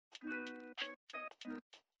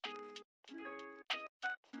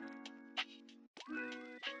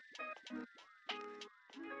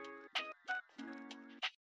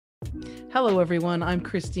Hello, everyone. I'm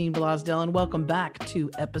Christine Blasdell, and welcome back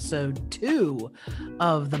to episode 2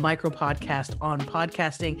 of the Micro Podcast on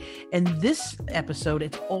podcasting. And this episode,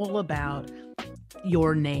 it's all about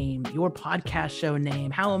your name, your podcast show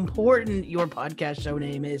name, how important your podcast show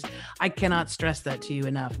name is. I cannot stress that to you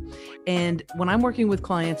enough. And when I'm working with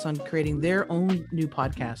clients on creating their own new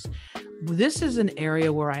podcasts, this is an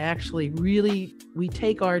area where I actually we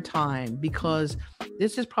take our time, because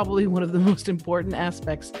this is probably one of the most important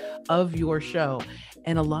aspects of your show.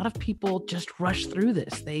 And a lot of people just rush through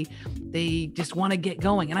this. They just want to get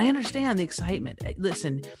going. And I understand the excitement.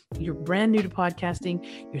 Listen, you're brand new to podcasting.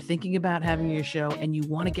 You're thinking about having your show and you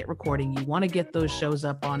want to get recording. You want to get those shows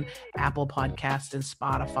up on Apple Podcasts and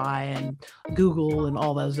Spotify and Google and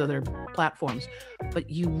all those other platforms. But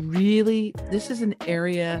this is an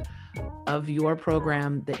area of your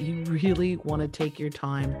program that you really want to take your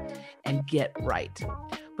time and get right.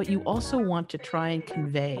 But you also want to try and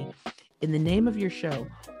convey in the name of your show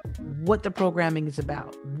what the programming is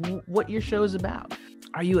about, what your show is about.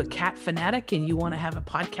 Are you a cat fanatic and you want to have a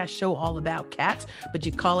podcast show all about cats, but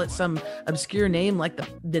you call it some obscure name like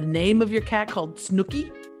the name of your cat called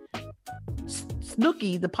Snooky?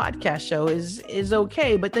 Snooky, the podcast show, is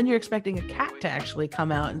okay, but then you're expecting a cat to actually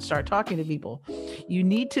come out and start talking to people. You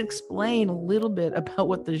need to explain a little bit about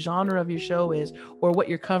what the genre of your show is or what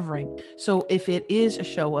you're covering. So if it is a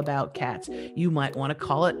show about cats, you might want to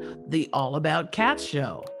call it the All About Cats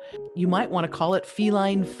Show. You might want to call it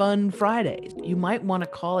Feline Fun Fridays. You might want to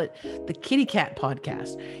call it the Kitty Cat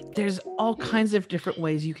Podcast. There's all kinds of different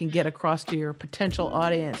ways you can get across to your potential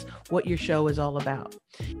audience what your show is all about.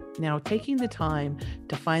 Now, taking the time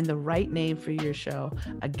to find the right name for your show,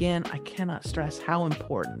 again, I cannot stress how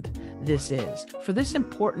important this is. For this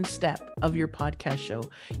important step of your podcast show,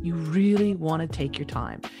 you really want to take your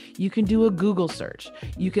time. You can do a Google search.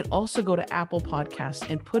 You can also go to Apple Podcasts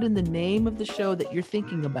and put in the name of the show that you're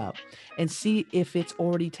thinking about and see if it's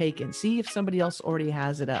already taken. See if somebody else already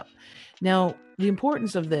has it up. Now, the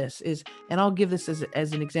importance of this is, and I'll give this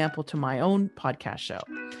as an example to my own podcast show.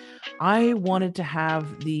 I wanted to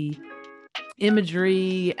have the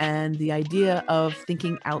imagery and the idea of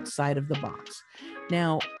thinking outside of the box.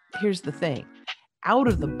 Now, here's the thing. Out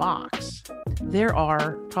of the box, there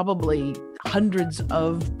are probably hundreds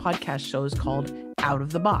of podcast shows called Out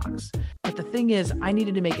of the Box. But the thing is, I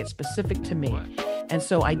needed to make it specific to me. And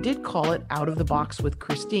so I did call it Out of the Box with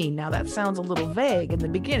Christine. Now that sounds a little vague in the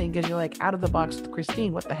beginning because you're like, Out of the Box with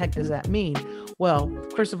Christine, what the heck does that mean? Well,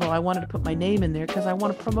 first of all, I wanted to put my name in there because I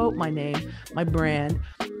want to promote my name, my brand,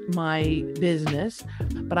 my business,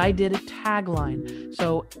 but I did a tagline.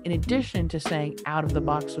 So in addition to saying Out of the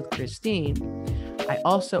Box with Christine, I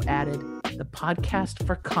also added the podcast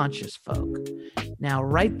for conscious folk. Now,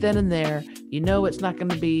 right then and there, you know it's not going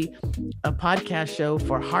to be a podcast show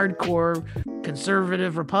for hardcore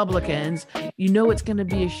conservative Republicans. You know it's going to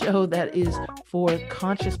be a show that is for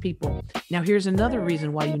conscious people. Now, here's another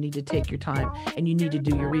reason why you need to take your time and you need to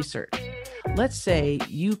do your research. Let's say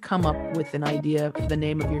you come up with an idea for the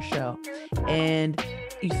name of your show and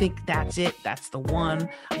you think that's it, that's the one,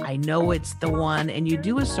 I know it's the one, and you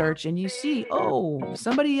do a search and you see, oh,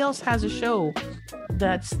 somebody else has a show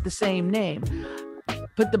that's the same name.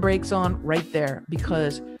 Put the brakes on right there,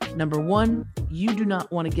 because number one, you do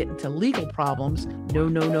not want to get into legal problems.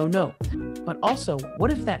 No. But also,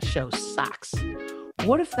 what if that show sucks?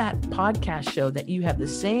 What if that podcast show that you have the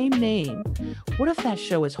same name, what if that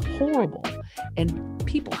show is horrible and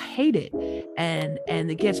people hate it and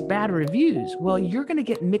it gets bad reviews? Well, you're going to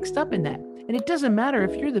get mixed up in that. And it doesn't matter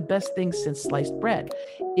if you're the best thing since sliced bread.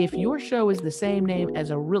 If your show is the same name as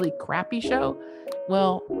a really crappy show,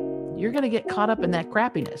 well, you're going to get caught up in that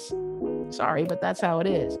crappiness. Sorry, but that's how it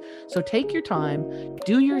is. So take your time,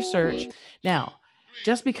 do your search. Now,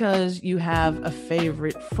 just because you have a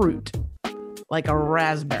favorite fruit, like a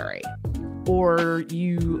raspberry, or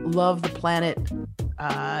you love the planet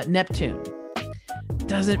Neptune,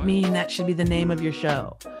 doesn't mean that should be the name of your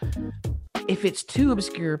show. If it's too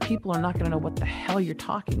obscure, people are not going to know what the hell you're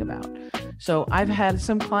talking about. So I've had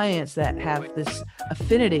some clients that have this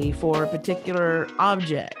affinity for a particular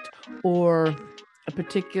object or a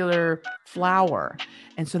particular flower,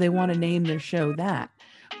 and so they want to name their show that,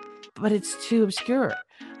 but it's too obscure.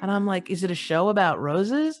 And I'm like, is it a show about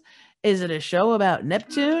roses? Is it a show about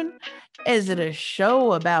Neptune? Is it a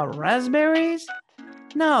show about raspberries?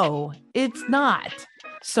 No, it's not.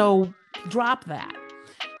 So drop that.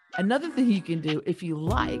 Another thing you can do, if you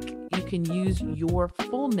like, you can use your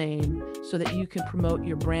full name so that you can promote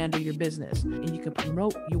your brand or your business. And you can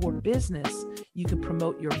promote your business, you can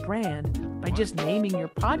promote your brand by just naming your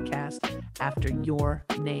podcast after your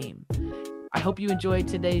name. I hope you enjoyed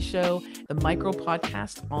today's show, the Micro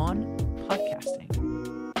Podcast on Podcasting.